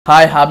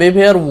Hi Habib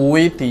here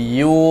with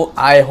you.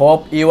 I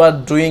hope you are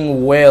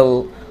doing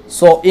well.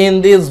 So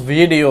in this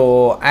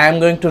video I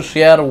am going to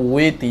share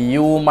with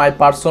you my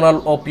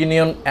personal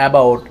opinion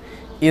about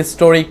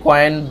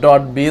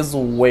Storycoin.bz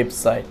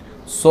website.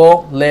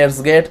 So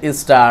let's get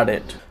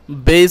started.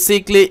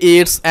 Basically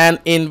it's an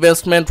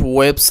investment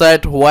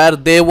website where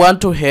they want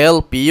to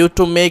help you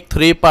to make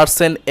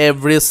 3%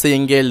 every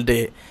single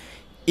day.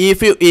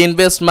 If you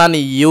invest money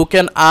you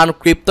can earn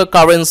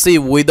cryptocurrency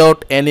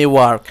without any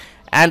work.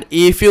 And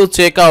if you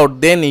check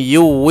out, then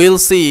you will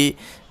see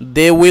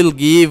they will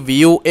give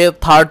you a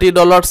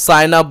 $30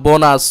 sign up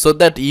bonus so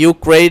that you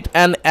create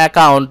an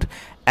account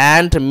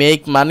and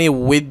make money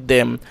with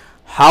them.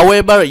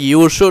 However,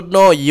 you should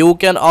know you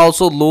can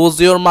also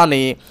lose your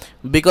money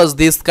because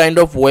this kind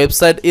of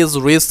website is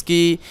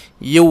risky.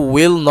 You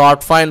will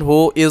not find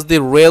who is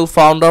the real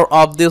founder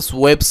of this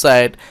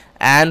website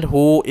and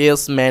who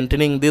is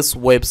maintaining this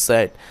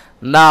website.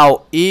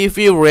 Now if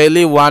you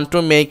really want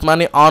to make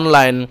money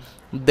online,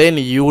 then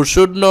you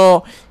should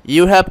know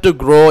you have to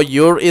grow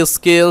your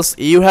skills,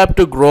 you have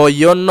to grow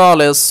your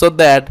knowledge so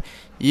that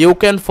you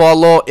can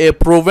follow a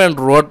proven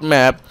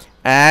roadmap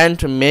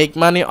and make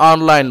money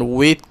online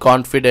with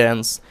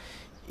confidence.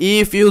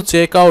 If you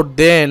check out,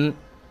 then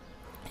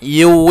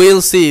you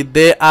will see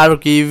they are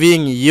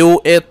giving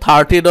you a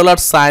 $30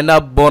 sign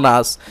up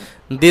bonus.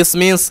 This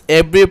means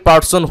every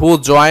person who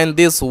join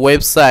this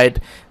website,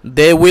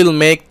 they will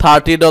make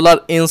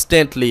 $30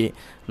 instantly.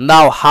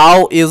 Now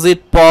how is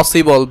it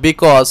possible?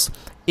 Because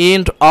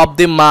end of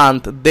the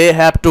month they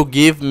have to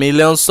give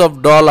millions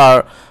of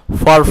dollars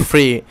for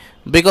free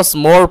because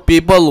more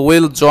people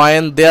will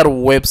join their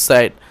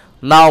website.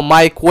 Now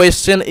my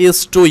question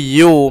is to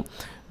you,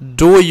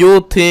 do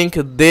you think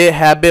they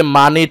have a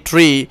money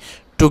tree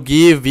to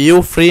give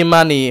you free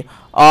money,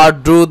 or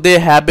do they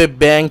have a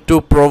bank to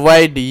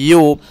provide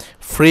you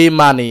free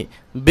money?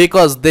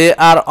 Because they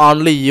are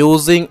only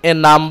using a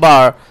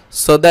number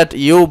so that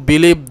you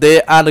believe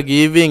they are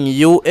giving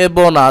you a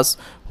bonus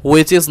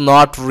which is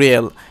not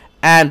real,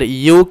 and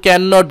you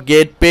cannot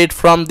get paid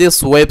from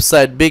this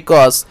website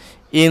because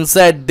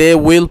inside they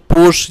will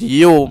push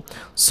you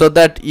so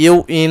that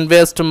you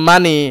invest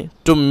money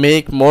to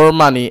make more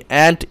money,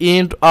 and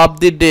end of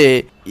the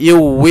day you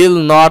will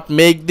not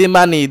make the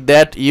money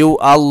that you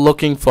are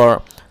looking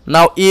for.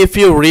 Now if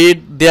you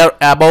read their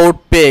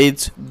about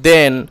page,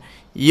 then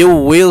you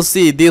will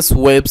see this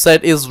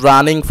website is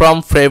running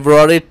from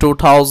February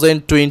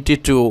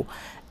 2022,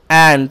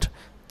 and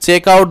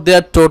check out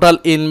their total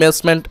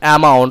investment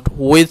amount,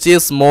 which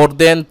is more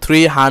than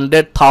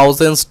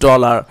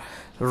 $300,000.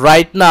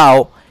 Right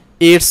now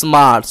it's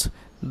March.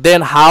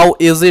 Then how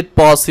is it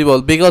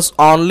possible? Because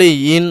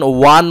only in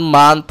 1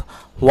 month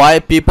why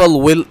people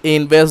will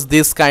invest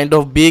this kind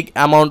of big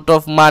amount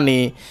of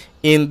money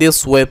in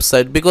this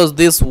website? Because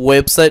this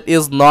website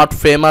is not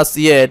famous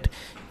yet.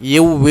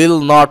 You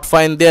will not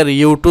find their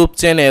YouTube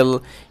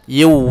channel,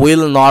 you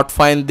will not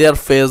find their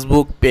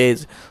Facebook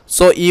page.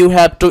 So you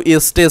have to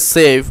stay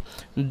safe,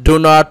 do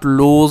not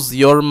lose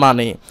your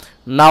money.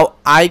 Now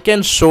I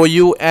can show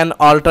you an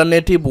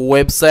alternative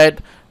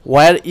website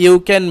where you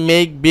can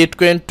make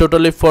Bitcoin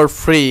totally for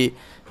free.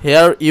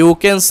 Here you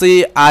can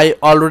see I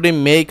already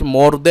make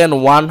more than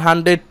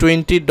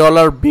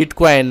 $120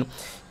 Bitcoin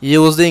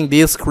using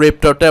this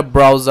CryptoTab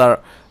browser.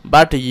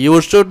 But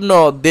you should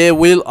know they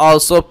will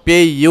also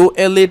pay you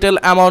a little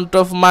amount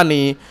of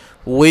money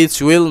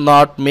which will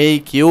not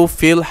make you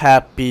feel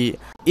happy.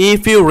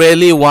 If you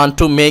really want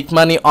to make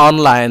money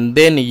online,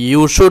 then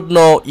you should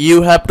know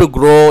you have to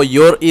grow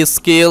your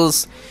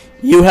skills,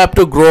 you have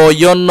to grow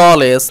your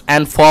knowledge,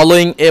 and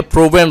following a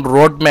proven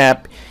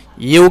roadmap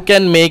you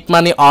can make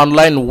money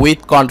online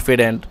with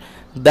confidence.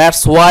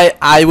 That's why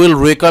I will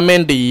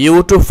recommend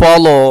you to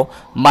follow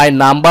my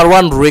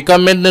 #1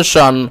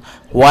 recommendation,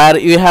 where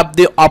you have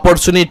the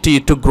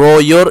opportunity to grow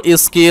your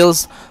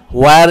skills,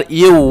 where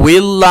you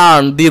will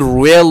learn the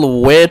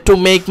real way to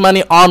make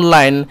money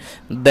online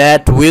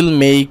that will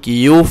make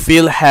you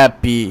feel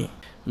happy.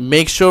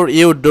 Make sure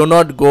you do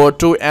not go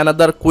to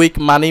another quick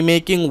money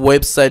making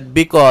website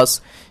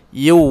because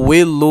you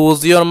will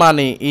lose your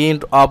money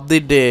end of the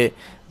day.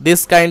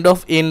 This kind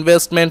of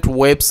investment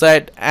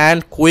website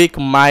and quick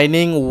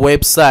mining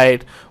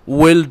website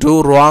will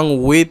do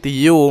wrong with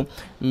you.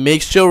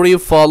 Make sure you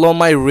follow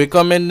my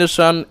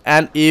recommendation,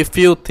 and if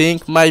you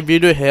think my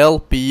video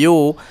help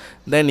you,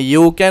 then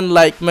you can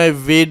like my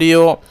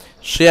video,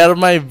 share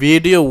my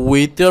video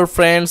with your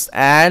friends,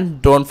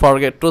 and don't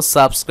forget to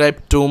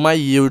subscribe to my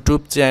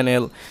YouTube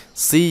channel.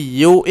 See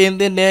you in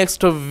the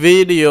next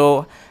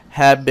video.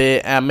 Have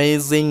an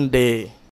amazing day.